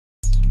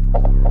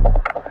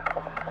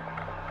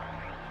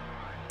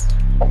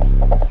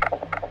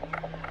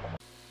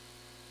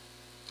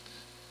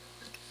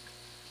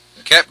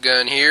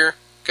KAPGUN here.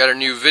 Got a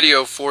new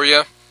video for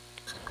you.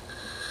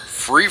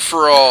 Free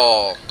for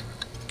all.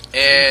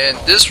 And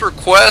this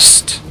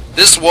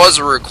was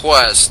a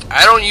request.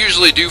 I don't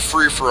usually do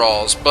free for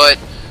alls, but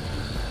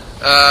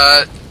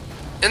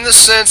in the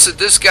sense that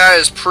this guy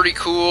is pretty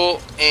cool,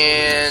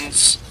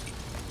 and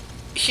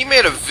he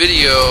made a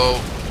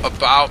video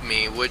about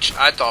me, which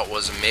I thought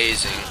was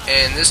amazing.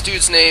 And this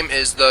dude's name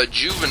is the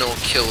Juvenile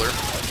Killer.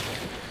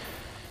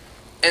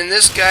 And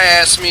this guy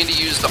asked me to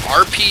use the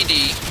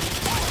RPD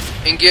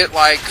and get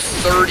like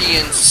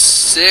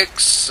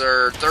 30-6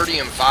 or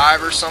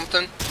 30-5 or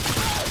something.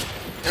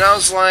 And I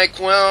was like,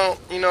 well,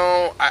 you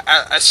know,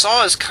 I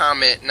saw his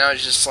comment and I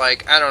was just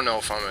like, I don't know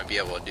if I'm going to be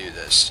able to do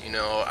this. You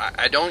know,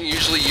 I don't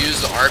usually use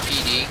the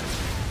RPD.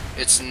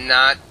 It's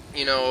not,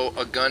 you know,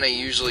 a gun I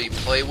usually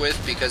play with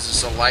because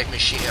it's a light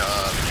machine,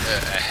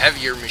 a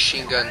heavier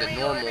machine gun than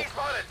normal.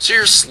 So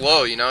you're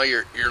slow, you know,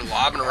 you're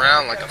lobbing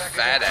around like a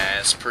fat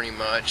ass pretty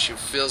much. It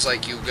feels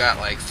like you've got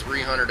like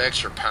 300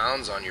 extra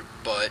pounds on your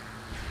butt.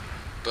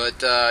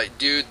 But,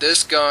 dude,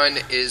 this gun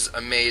is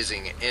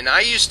amazing. And I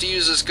used to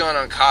use this gun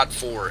on COD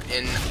 4,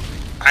 and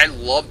I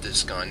loved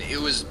this gun. It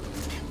was,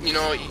 you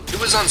know, it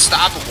was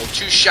unstoppable.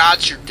 2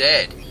 shots, you're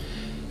dead.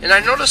 And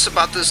I noticed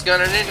about this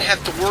gun, I didn't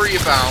have to worry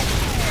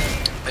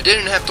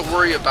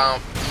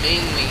about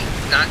mainly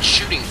not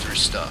shooting through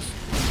stuff.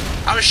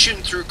 I was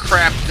shooting through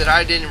crap that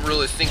I didn't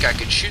really think I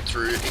could shoot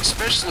through,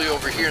 especially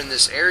over here in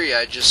this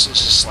area. I just was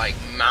just like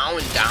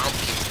mowing down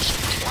people, just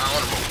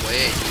plowing them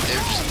away. Dude, they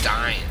were just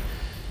dying.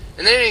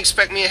 And they didn't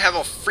expect me to have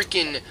a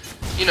freaking,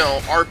 you know,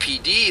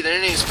 RPD. They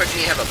didn't expect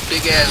me to have a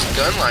big-ass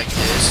gun like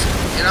this.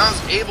 And I was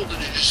able to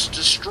just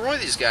destroy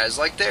these guys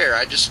like there.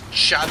 I just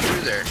shot through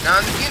there. Now,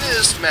 at the beginning of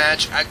this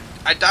match, I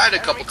died a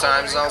couple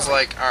times, and I was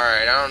like,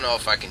 alright, I don't know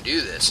if I can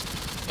do this.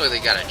 Look, they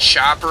got a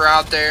chopper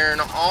out there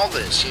and all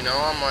this, you know.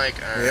 I'm like,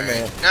 alright,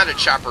 yeah, not a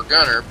chopper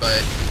gunner,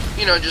 but,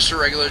 you know, just a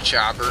regular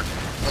chopper.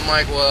 I'm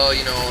like, well,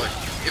 you know,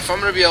 if I'm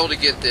going to be able to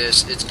get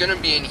this, it's going to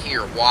be in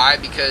here. Why?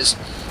 Because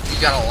you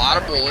got a lot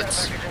of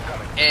bullets.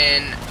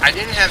 And I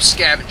didn't have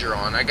Scavenger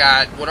on.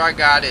 What I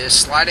got is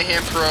Sleight of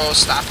Hand Pro,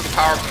 Stop and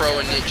Power Pro,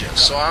 and Ninja.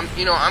 So I'm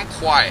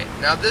quiet.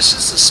 Now this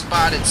is the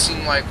spot it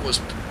seemed like was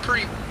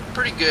pretty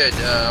good.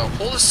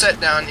 Hold a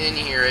set down in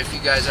here if you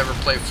guys ever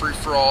play free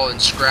for all in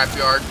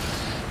Scrapyard,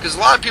 because a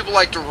lot of people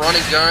like to run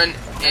a gun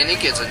and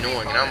it gets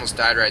annoying. And I almost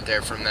died right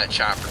there from that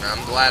chopper. Now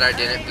I'm glad I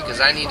didn't, because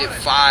I needed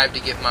 5 to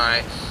get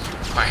my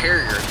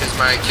Harrier, because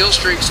my kill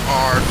streaks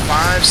are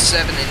 5,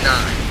 7, and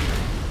 9.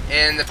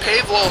 And the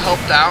Pavlo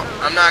helped out.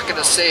 I'm not going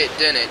to say it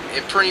didn't.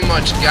 It pretty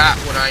much got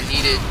what I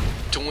needed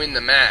to win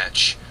the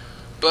match.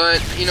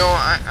 But, you know,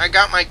 I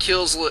got my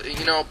kills,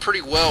 you know,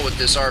 pretty well with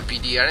this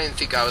RPD. I didn't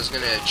think I was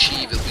going to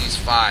achieve at least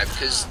 5.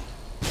 Because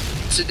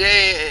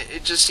today,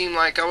 it just seemed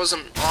like I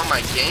wasn't on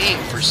my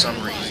game for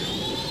some reason.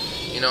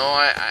 You know,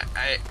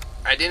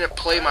 I didn't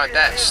play my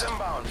best.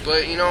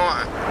 But, you know,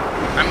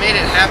 I made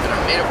it happen. I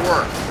made it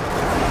work.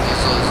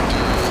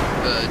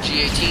 Those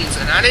G18s,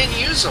 and I didn't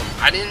use them.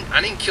 I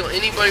didn't kill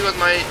anybody with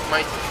my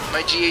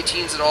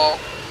G18s at all.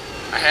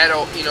 I had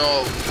to, you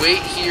know, wait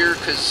here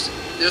because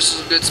this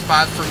was a good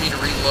spot for me to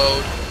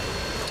reload.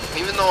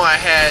 Even though I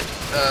had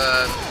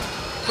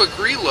quick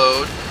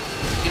reload,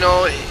 you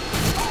know,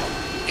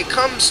 it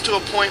comes to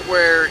a point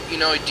where, you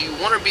know, do you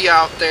want to be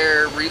out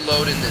there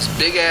reloading this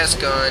big ass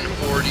gun,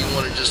 or do you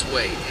want to just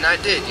wait? And I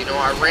did. You know,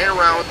 I ran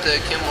around with the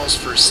Kimmos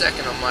for a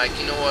second. I'm like,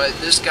 you know what,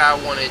 this guy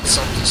wanted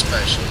something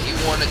special. He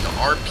wanted the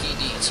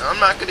RPD, so I'm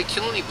not going to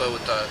kill anybody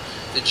with the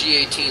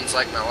G18s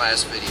like my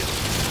last video.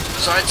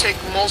 So I take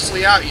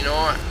mostly out. You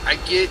know, I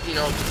get, you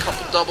know, a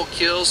couple double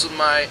kills with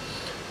my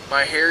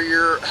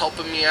Harrier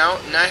helping me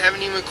out, and I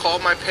haven't even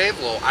called my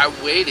Pavlo. I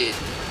waited.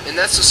 And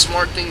that's a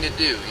smart thing to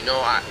do. You know,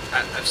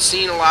 I've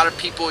seen a lot of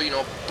people, you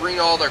know, bring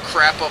all their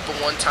crap up at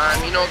one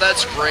time. You know,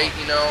 that's great.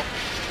 You know,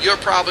 you're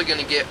probably going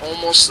to get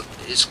almost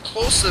as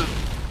close to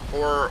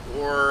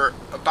or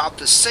about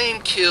the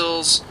same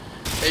kills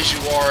as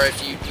you are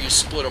if you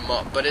split them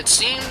up. But it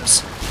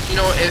seems, you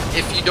know,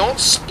 if you don't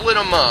split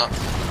them up,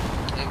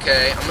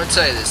 okay, I'm going to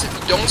tell you this. If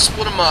you don't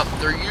split them up,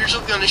 they're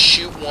usually going to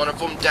shoot one of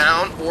them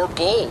down or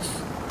both.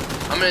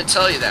 I'm going to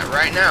tell you that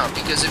right now,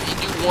 because if you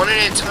do one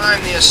at a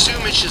time, they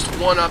assume it's just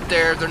one up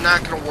there. They're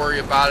not going to worry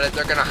about it.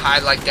 They're going to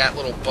hide like that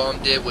little bum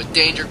did with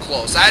Danger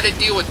Close. I had to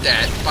deal with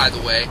that, by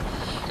the way.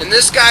 And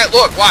this guy,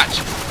 look,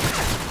 watch.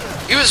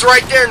 He was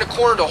right there in the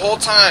corner the whole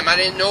time. I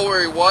didn't know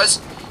where he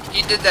was.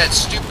 He did that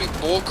stupid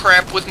bull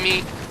crap with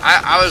me.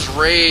 I was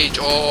rage.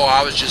 Oh,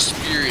 I was just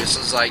furious.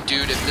 I was like,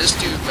 dude, if this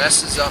dude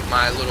messes up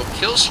my little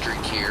kill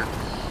streak here,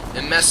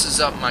 and messes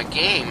up my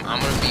game,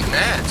 I'm going to be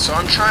mad. So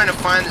I'm trying to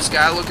find this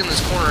guy. Look in this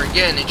corner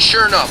again, and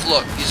sure enough,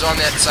 look, he's on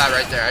that side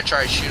right there. I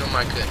tried to shoot him,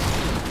 I couldn't.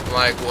 I'm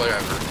like,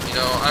 whatever. You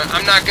know,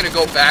 I'm not going to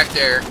go back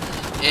there,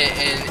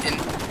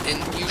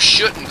 and you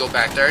shouldn't go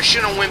back there. I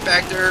shouldn't have went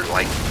back there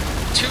like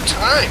 2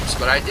 times,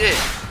 but I did.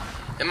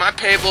 And my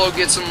payload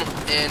gets them,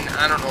 and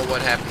I don't know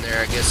what happened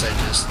there. I guess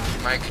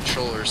my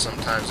controller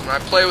sometimes, when I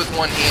play with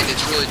one hand,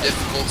 it's really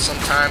difficult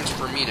sometimes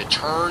for me to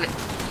turn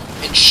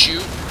and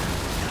shoot.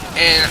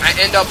 And I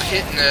end up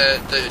hitting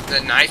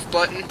the knife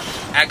button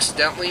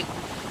accidentally.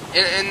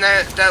 And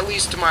that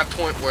leads to my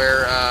point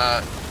where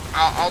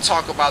I'll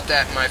talk about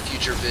that in my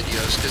future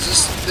videos, because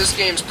this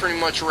game's pretty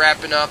much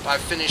wrapping up. I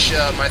finished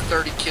my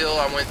 30 kill.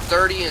 I went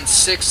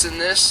 30-6 in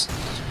this.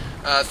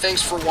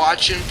 Thanks for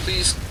watching.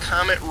 Please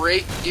comment,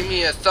 rate, give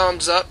me a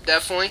thumbs up,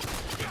 definitely.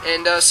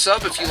 And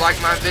sub if you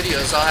like my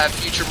videos. I'll have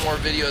more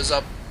videos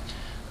up.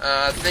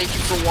 Thank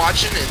you for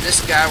watching, and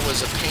this guy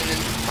was a pain in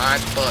my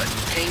butt.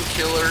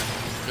 Painkiller,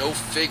 no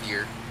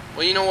figure.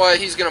 Well, you know what?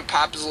 He's going to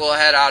pop his little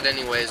head out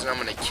anyways, and I'm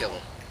going to kill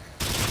him.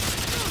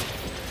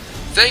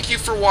 Thank you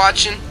for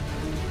watching.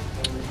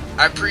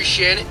 I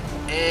appreciate it.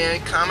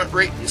 And comment,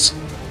 rate, and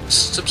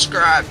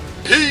subscribe.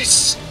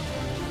 Peace!